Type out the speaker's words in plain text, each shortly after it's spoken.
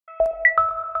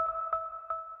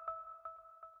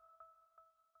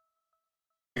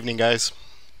Evening, guys.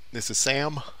 This is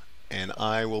Sam, and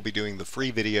I will be doing the free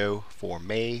video for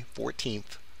May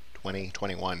 14th,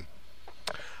 2021.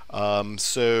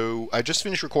 So I just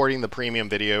finished recording the premium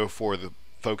video for the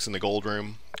folks in the gold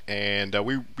room, and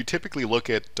we typically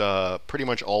look at pretty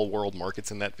much all world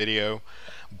markets in that video.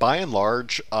 By and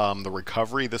large, the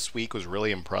recovery this week was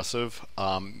really impressive.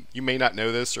 You may not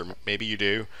know this, or maybe you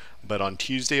do, but on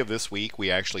Tuesday of this week, we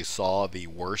actually saw the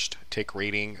worst tick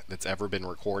rating that's ever been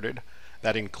recorded.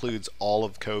 That includes all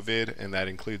of COVID, and that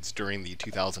includes during the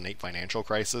 2008 financial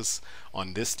crisis.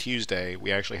 On this Tuesday,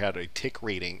 we actually had a tick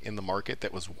rating in the market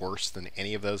that was worse than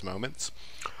any of those moments.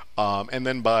 And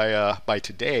then by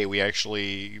today, we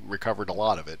actually recovered a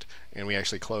lot of it, and we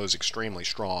actually closed extremely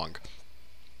strong.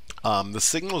 The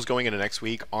signals going into next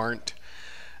week aren't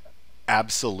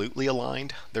absolutely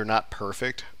aligned. They're not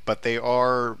perfect, but they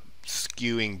are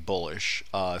skewing bullish,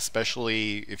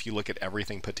 especially if you look at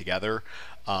everything put together.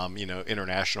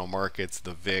 International markets,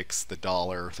 the VIX, the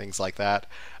dollar, things like that.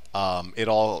 It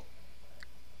all,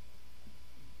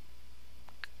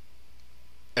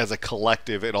 as a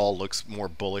collective, it all looks more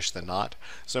bullish than not.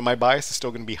 So my bias is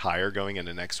still going to be higher going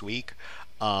into next week.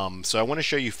 So I want to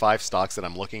show you 5 stocks that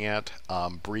I'm looking at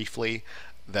briefly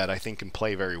that I think can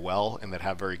play very well and that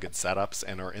have very good setups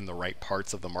and are in the right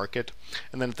parts of the market.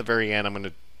 And then at the very end, I'm going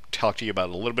to talk to you about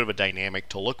a little bit of a dynamic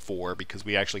to look for, because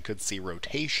we actually could see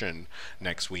rotation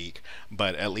next week,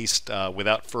 but at least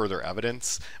without further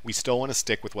evidence, we still want to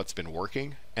stick with what's been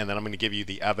working, and then I'm going to give you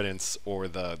the evidence or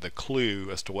the clue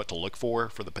as to what to look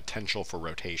for the potential for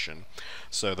rotation.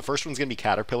 So the first one's going to be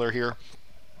Caterpillar here.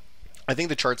 I think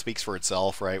the chart speaks for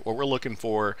itself, right? What we're looking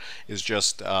for is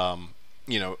just a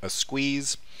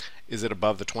squeeze. Is it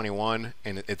above the 21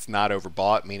 and it's not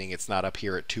overbought, meaning it's not up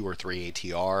here at 2 or 3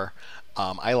 ATR?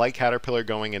 I like Caterpillar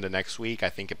going into next week. I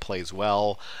think it plays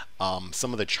well.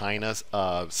 Some of the China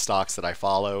stocks that I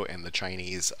follow and the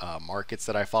Chinese markets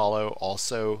that I follow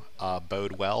also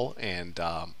bode well, and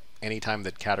anytime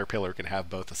that Caterpillar can have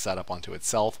both a setup onto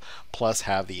itself plus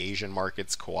have the Asian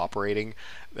markets cooperating,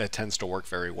 that tends to work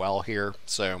very well here.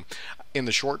 So in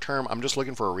the short term, I'm just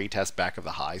looking for a retest back of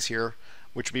the highs here,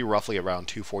 which would be roughly around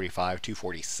 245,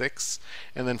 246,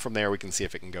 and then from there we can see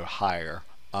if it can go higher.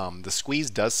 The squeeze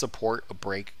does support a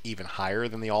break even higher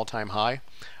than the all-time high,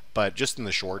 but just in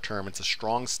the short term, it's a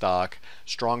strong stock,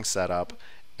 strong setup,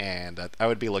 and I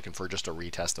would be looking for just a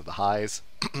retest of the highs,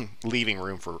 leaving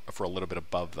room for a little bit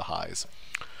above the highs.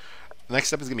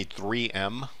 Next up is going to be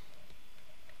 3M.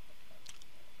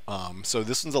 So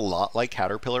this one's a lot like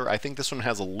Caterpillar. I think this one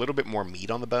has a little bit more meat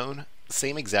on the bone.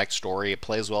 Same exact story. It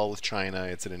plays well with China.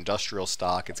 It's an industrial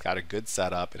stock. It's got a good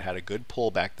setup. It had a good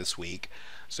pullback this week.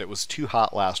 So it was too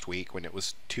hot last week when it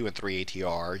was 2 and 3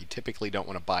 ATR. You typically don't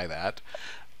want to buy that.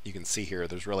 You can see here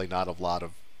there's really not a lot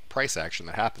of price action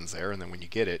that happens there, and then when you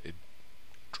get it, it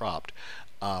dropped.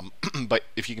 But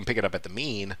if you can pick it up at the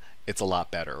mean, it's a lot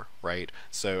better, right?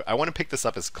 So I want to pick this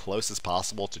up as close as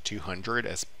possible to 200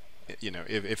 as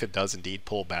if it does indeed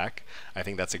pull back. I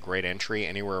think that's a great entry.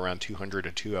 Anywhere around 200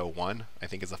 to 201 I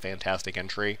think is a fantastic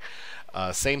entry.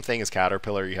 Same thing as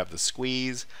Caterpillar. You have the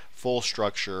squeeze, full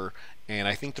structure, and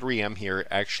I think 3M here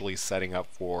actually setting up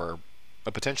for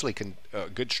a potentially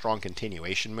good strong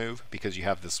continuation move, because you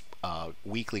have this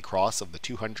weekly cross of the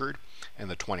 200 and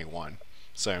the 21.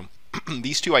 So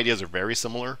these two ideas are very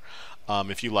similar.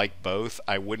 If you like both,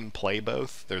 I wouldn't play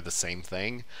both. They're the same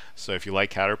thing. So if you like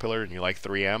Caterpillar and you like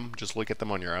 3M, just look at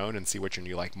them on your own and see which one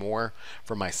you like more.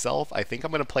 For myself, I think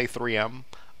I'm going to play 3M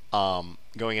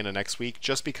going into next week,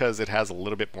 just because it has a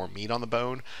little bit more meat on the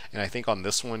bone, and I think on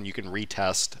this one you can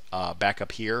retest back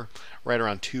up here right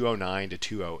around 209 to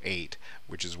 208,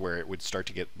 which is where it would start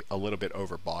to get a little bit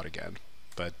overbought again.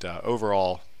 But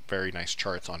overall, very nice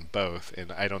charts on both,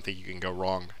 and I don't think you can go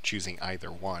wrong choosing either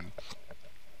one.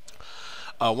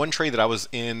 One trade that I was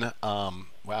in,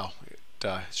 wow,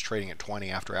 it's trading at 20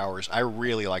 after hours. I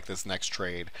really like this next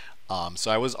trade.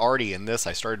 So I was already in this.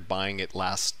 I started buying it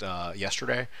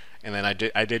yesterday, and then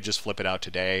I did just flip it out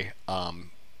today.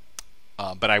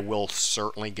 But I will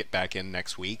certainly get back in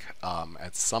next week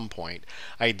at some point.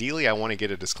 Ideally, I want to get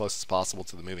it as close as possible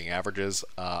to the moving averages.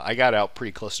 I got out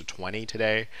pretty close to 20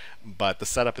 today, but the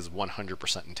setup is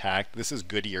 100% intact. This is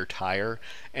Goodyear Tire,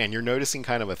 and you're noticing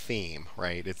kind of a theme,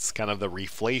 right? It's kind of the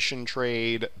reflation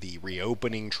trade, the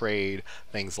reopening trade,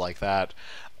 things like that.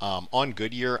 On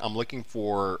Goodyear, I'm looking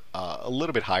for a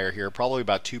little bit higher here, probably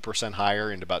about 2%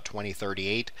 higher into about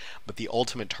 2038, but the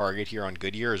ultimate target here on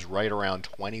Goodyear is right around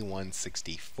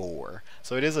 2164.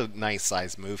 So it is a nice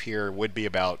size move here. It would be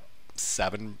about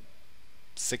 6-7%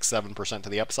 to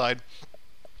the upside.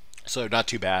 So not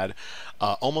too bad.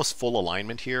 Almost full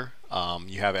alignment here.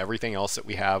 You have everything else that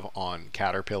we have on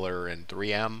Caterpillar and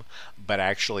 3M, but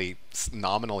actually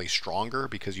nominally stronger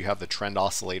because you have the trend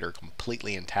oscillator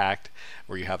completely intact,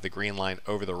 where you have the green line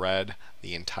over the red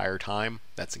the entire time.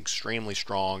 That's extremely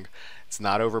strong. It's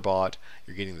not overbought.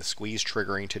 You're getting the squeeze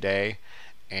triggering today,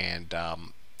 and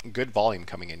good volume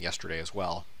coming in yesterday as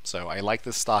well. So I like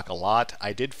this stock a lot.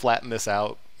 I did flatten this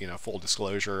out, full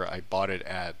disclosure. I bought it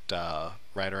at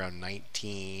right around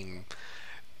 19.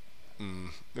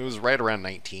 It was right around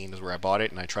 19 is where I bought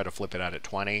it, and I tried to flip it out at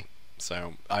 20.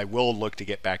 So I will look to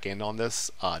get back in on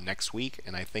this next week,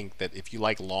 and I think that if you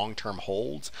like long-term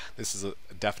holds, this is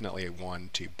definitely a one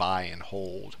to buy and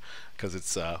hold because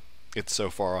it's so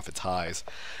far off its highs.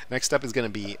 Next up is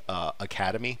going to be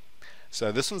Academy. So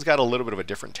this one's got a little bit of a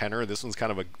different tenor. This one's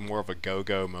kind of more of a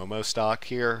go-go Momo stock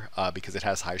here because it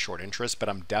has high short interest, but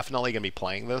I'm definitely going to be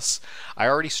playing this. I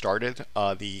already started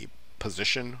the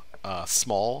position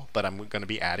small, but I'm going to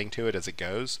be adding to it as it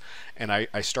goes. And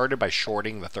I started by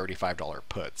shorting the $35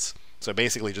 puts. So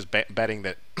basically just betting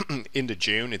that into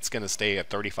June it's going to stay at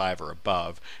 35 or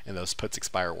above and those puts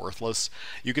expire worthless.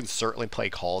 You can certainly play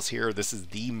calls here. This is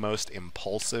the most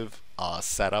impulsive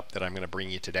setup that I'm going to bring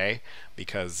you today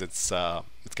because it's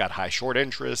got high short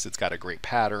interest, it's got a great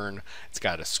pattern, it's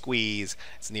got a squeeze,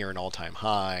 it's near an all-time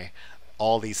high.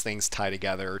 All these things tie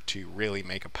together to really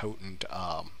make a potent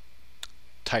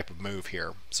type of move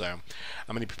here. So I'm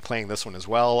going to be playing this one as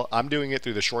well. I'm doing it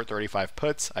through the short 35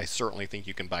 puts. I certainly think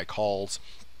you can buy calls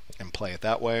and play it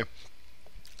that way.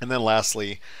 And then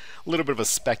lastly, a little bit of a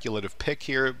speculative pick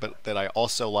here, but that I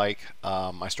also like.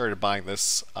 I started buying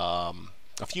this a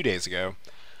few days ago,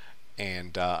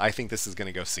 and I think this is going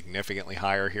to go significantly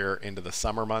higher here into the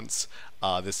summer months.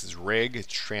 This is RIG, it's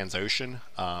Transocean,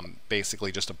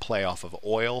 basically just a play off of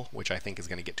oil, which I think is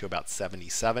going to get to about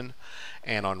 77.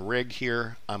 And on RIG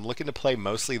here, I'm looking to play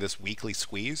mostly this weekly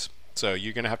squeeze. So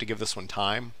you're going to have to give this one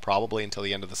time, probably until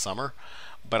the end of the summer.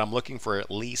 But I'm looking for at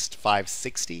least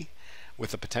 560 with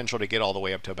the potential to get all the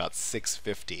way up to about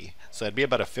 650. So that'd be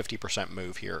about a 50%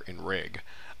 move here in RIG.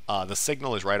 The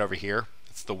signal is right over here.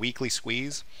 It's the weekly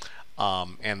squeeze.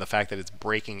 And the fact that it's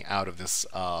breaking out of this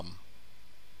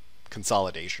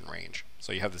consolidation range.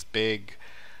 So you have this big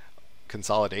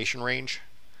consolidation range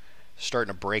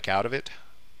starting to break out of it.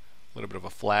 A little bit of a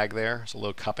flag there. There's a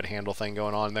little cup and handle thing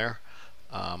going on there.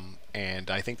 And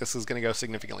I think this is going to go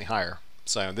significantly higher.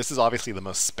 So this is obviously the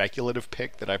most speculative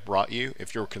pick that I've brought you.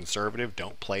 If you're conservative,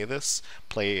 don't play this.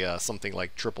 Play something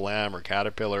like Triple M or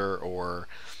Caterpillar or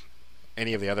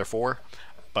any of the other four.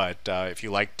 But if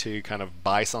you like to kind of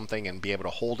buy something and be able to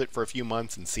hold it for a few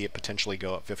months and see it potentially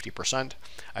go up 50%,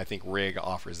 I think RIG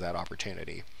offers that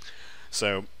opportunity.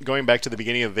 So going back to the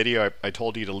beginning of the video, I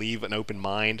told you to leave an open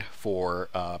mind for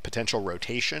potential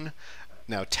rotation.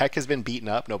 Now tech has been beaten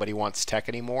up. Nobody wants tech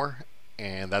anymore,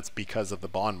 and that's because of the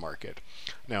bond market.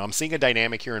 Now I'm seeing a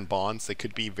dynamic here in bonds that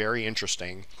could be very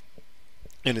interesting,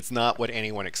 and it's not what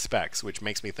anyone expects, which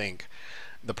makes me think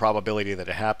the probability that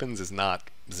it happens is not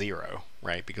zero,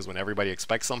 right? Because when everybody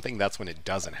expects something, that's when it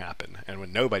doesn't happen. And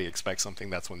when nobody expects something,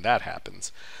 that's when that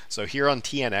happens. So here on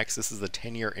TNX, this is the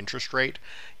 10-year interest rate.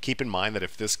 Keep in mind that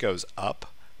if this goes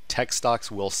up, tech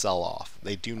stocks will sell off.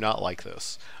 They do not like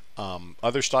this.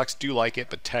 Other stocks do like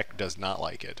it, but tech does not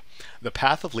like it. The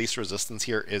path of least resistance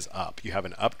here is up. You have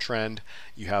an uptrend.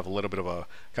 You have a little bit of a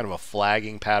kind of a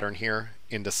flagging pattern here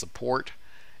into support.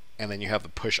 And then you have the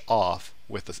push off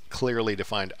with a clearly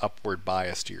defined upward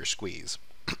bias to your squeeze.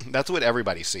 That's what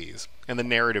everybody sees. And the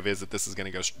narrative is that this is going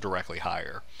to go directly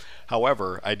higher.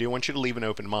 However, I do want you to leave an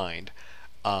open mind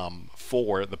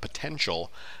for the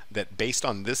potential that based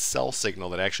on this sell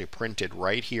signal that actually printed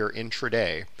right here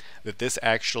intraday, that this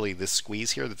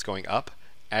squeeze here that's going up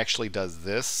actually does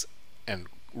this and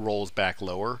rolls back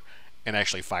lower and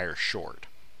actually fires short.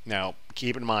 Now,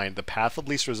 keep in mind, the path of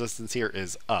least resistance here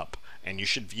is up, and you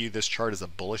should view this chart as a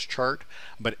bullish chart,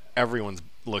 but everyone's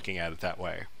looking at it that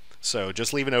way. So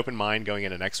just leave an open mind going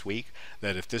into next week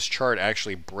that if this chart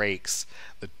actually breaks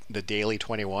the daily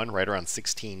 21 right around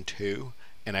 16.2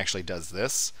 and actually does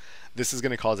this, this is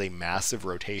going to cause a massive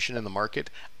rotation in the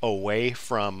market away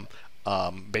from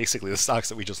basically the stocks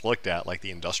that we just looked at, like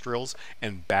the industrials,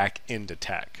 and back into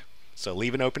tech. So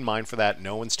leave an open mind for that.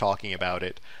 No one's talking about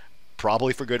it,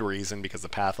 probably for good reason, because the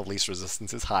path of least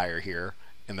resistance is higher here,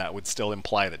 and that would still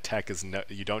imply that tech is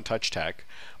you don't touch tech.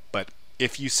 But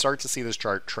if you start to see this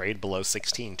chart trade below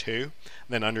 16.2,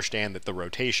 then understand that the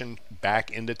rotation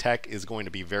back into tech is going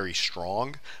to be very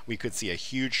strong. We could see a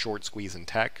huge short squeeze in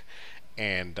tech,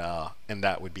 and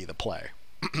that would be the play.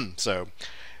 So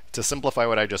to simplify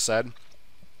what I just said,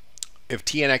 If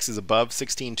TNX is above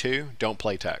 16.2, don't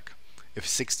play tech. If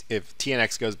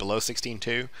TNX goes below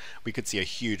 16.2, we could see a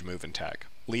huge move in tech.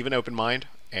 Leave an open mind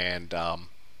and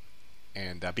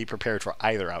be prepared for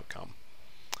either outcome.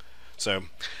 So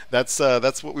that's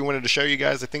what we wanted to show you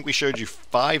guys. I think we showed you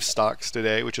 5 stocks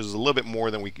today, which is a little bit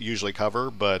more than we usually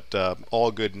cover, but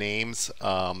all good names.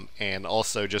 And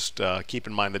also just keep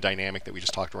in mind the dynamic that we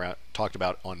just talked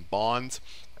about on bonds,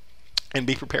 and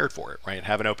be prepared for it, right?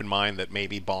 Have an open mind that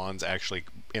maybe bonds actually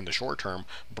in the short term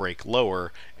break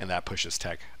lower, and that pushes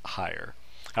tech higher.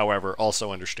 However,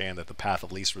 also understand that the path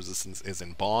of least resistance is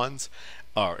in bonds,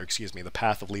 or excuse me, the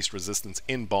path of least resistance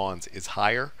in bonds is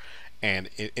higher. And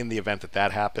in the event that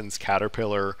that happens,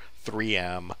 Caterpillar,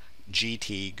 3M,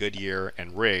 GT, Goodyear,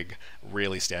 and RIG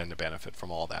really stand to benefit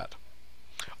from all that.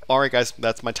 All right, guys,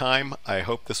 that's my time. I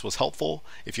hope this was helpful.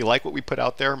 If you like what we put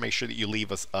out there, make sure that you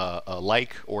leave us a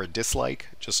like or a dislike.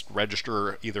 Just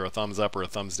register either a thumbs up or a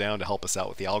thumbs down to help us out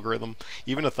with the algorithm.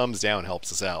 Even a thumbs down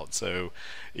helps us out. So,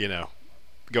 you know,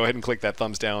 go ahead and click that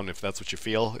thumbs down if that's what you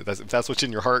feel. If that's what's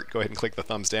in your heart, go ahead and click the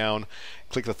thumbs down,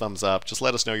 click the thumbs up. Just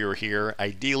let us know you're here.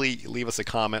 Ideally, leave us a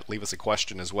comment, leave us a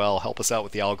question as well. Help us out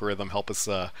with the algorithm. Help us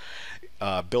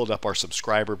build up our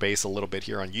subscriber base a little bit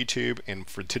here on YouTube. And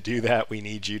to do that, we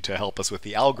need you to help us with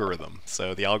the algorithm.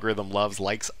 So the algorithm loves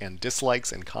likes and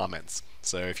dislikes and comments.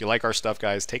 So if you like our stuff,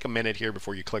 guys, take a minute here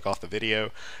before you click off the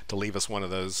video to leave us one of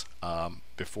those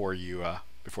before you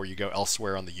go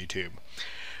elsewhere on the YouTube.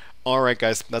 All right,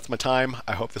 guys, that's my time.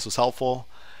 I hope this was helpful.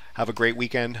 Have a great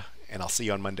weekend, and I'll see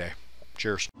you on Monday.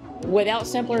 Cheers. Without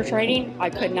simpler trading,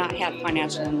 I could not have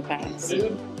financial independence.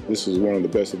 This is one of the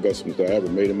best investments I ever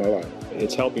made in my life.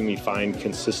 It's helping me find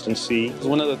consistency. It's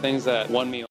one of the things that won me